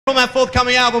from our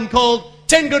forthcoming album called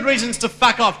 10 Good Reasons to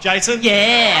Fuck Off, Jason.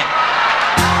 Yeah.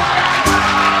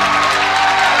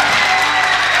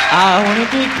 I wanna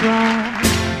be crying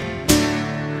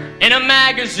in a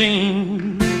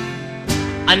magazine.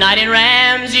 A night in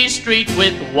Ramsey Street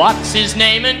with what's his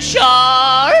name and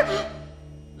Charlene.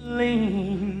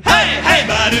 Hey, hey,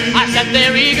 buddy. I sat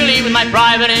there eagerly with my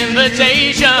private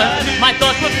invitation. My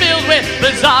thoughts were filled with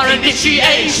bizarre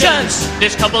initiations.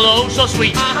 This couple, oh so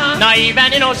sweet, naive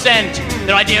and innocent.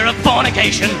 Their idea of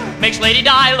fornication makes Lady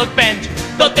Di look bent.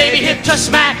 Thought they'd be hip to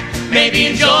smack, maybe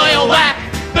enjoy a whack.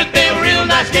 But they were real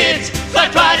nice kids, so I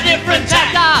tried a different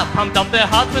tack. I pumped up their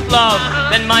hearts with love,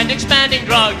 then mind-expanding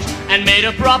drugs, and made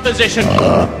a proposition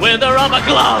with a rubber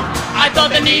glove. I thought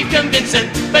they need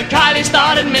convincing, but Kylie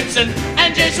started mincing,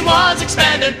 and Jason was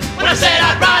expanding. When I said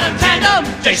I'd ride them tandem,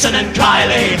 Jason and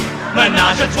Kylie,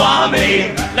 menage a trois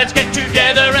me. Let's get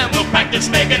together and we'll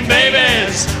practice making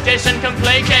babies. Jason can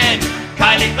play Ken,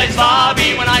 Kylie plays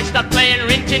Barbie. When I stop playing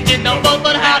Rin Tin Tin, they'll both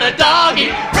learn how to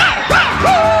doggy.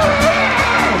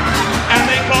 And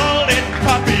they called it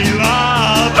puppy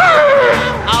love.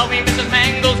 I'll be Mrs.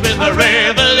 Mangles with a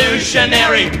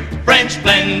revolutionary French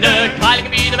blender. Kylie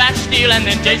can be the Bastille and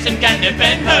then Jason can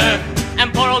defend her.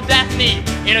 And poor old Daphne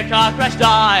in a car crash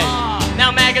died.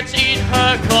 Now maggots eat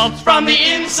her corpse from the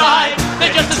inside.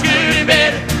 They're just as good in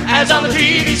bed as on the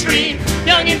TV screen.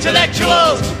 Young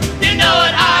intellectuals, you know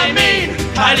what I mean.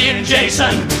 Kylie and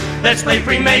Jason, let's play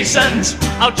Freemasons.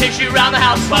 I'll chase you around the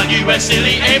house while you wear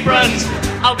silly aprons.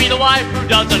 I'll be the wife who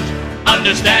doesn't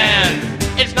understand.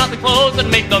 It's not the clothes that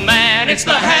make the man, it's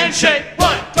the handshake.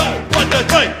 1, 2, 1,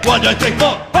 2, 3, 1, 2, 3,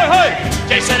 4. Hey, hey!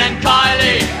 Jason and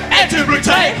Kylie, and to Brute,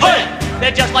 hey!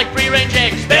 They're just like free-range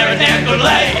eggs, they're a damn good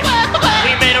lay.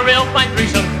 We made a real fine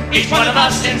threesome, each one of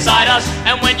us inside us.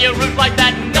 And when you root like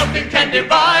that, nothing can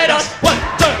divide us. 1,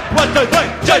 2, 1, 2,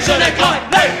 3, Jason and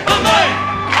Kylie.